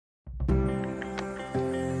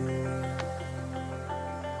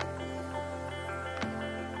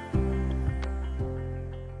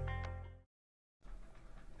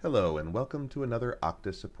Hello and welcome to another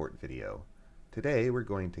Okta support video. Today we're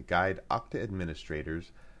going to guide Okta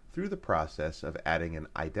administrators through the process of adding an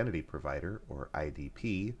identity provider, or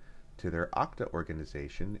IDP, to their Okta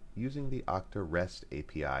organization using the Okta REST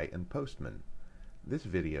API and Postman. This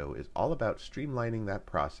video is all about streamlining that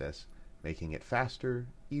process, making it faster,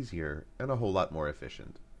 easier, and a whole lot more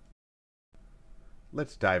efficient.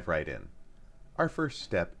 Let's dive right in. Our first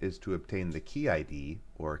step is to obtain the key ID,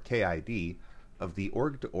 or KID, of the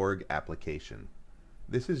org-to-org application.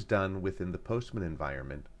 This is done within the Postman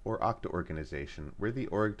environment or Okta organization where the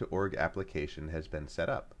org-to-org application has been set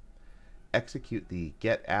up. Execute the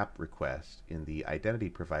get app request in the identity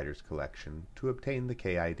providers collection to obtain the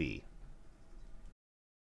KID.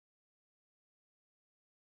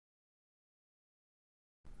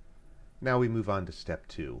 Now we move on to step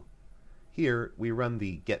 2. Here we run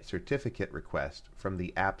the get certificate request from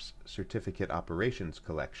the app's certificate operations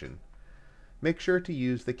collection. Make sure to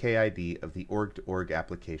use the KID of the org-to-org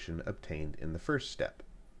application obtained in the first step.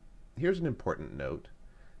 Here's an important note.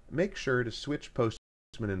 Make sure to switch Postman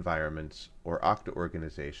environments or Okta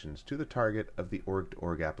organizations to the target of the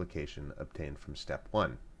org-to-org application obtained from step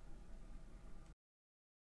 1.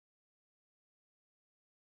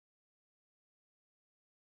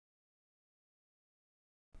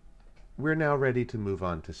 We're now ready to move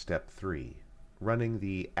on to step 3. Running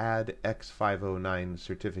the add X509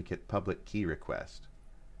 certificate public key request.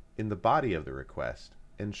 In the body of the request,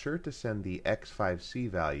 ensure to send the X5C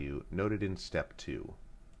value noted in step 2.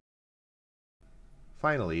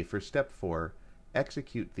 Finally, for step 4,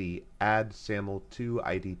 execute the add SAML2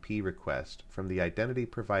 IDP request from the identity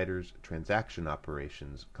provider's transaction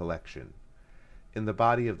operations collection. In the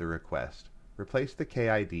body of the request, replace the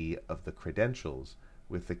KID of the credentials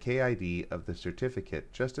with the KID of the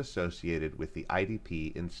certificate just associated with the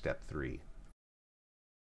IDP in step 3.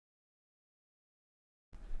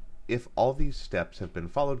 If all these steps have been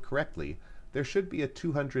followed correctly, there should be a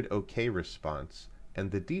 200 OK response,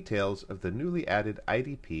 and the details of the newly added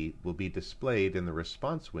IDP will be displayed in the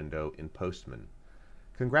response window in Postman.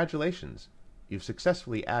 Congratulations! You've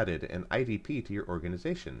successfully added an IDP to your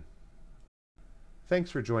organization.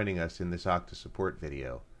 Thanks for joining us in this Okta support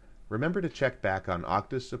video. Remember to check back on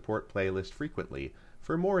Okta's support playlist frequently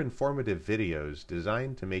for more informative videos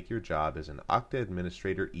designed to make your job as an Okta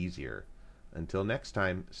administrator easier. Until next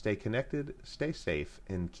time, stay connected, stay safe,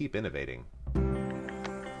 and keep innovating.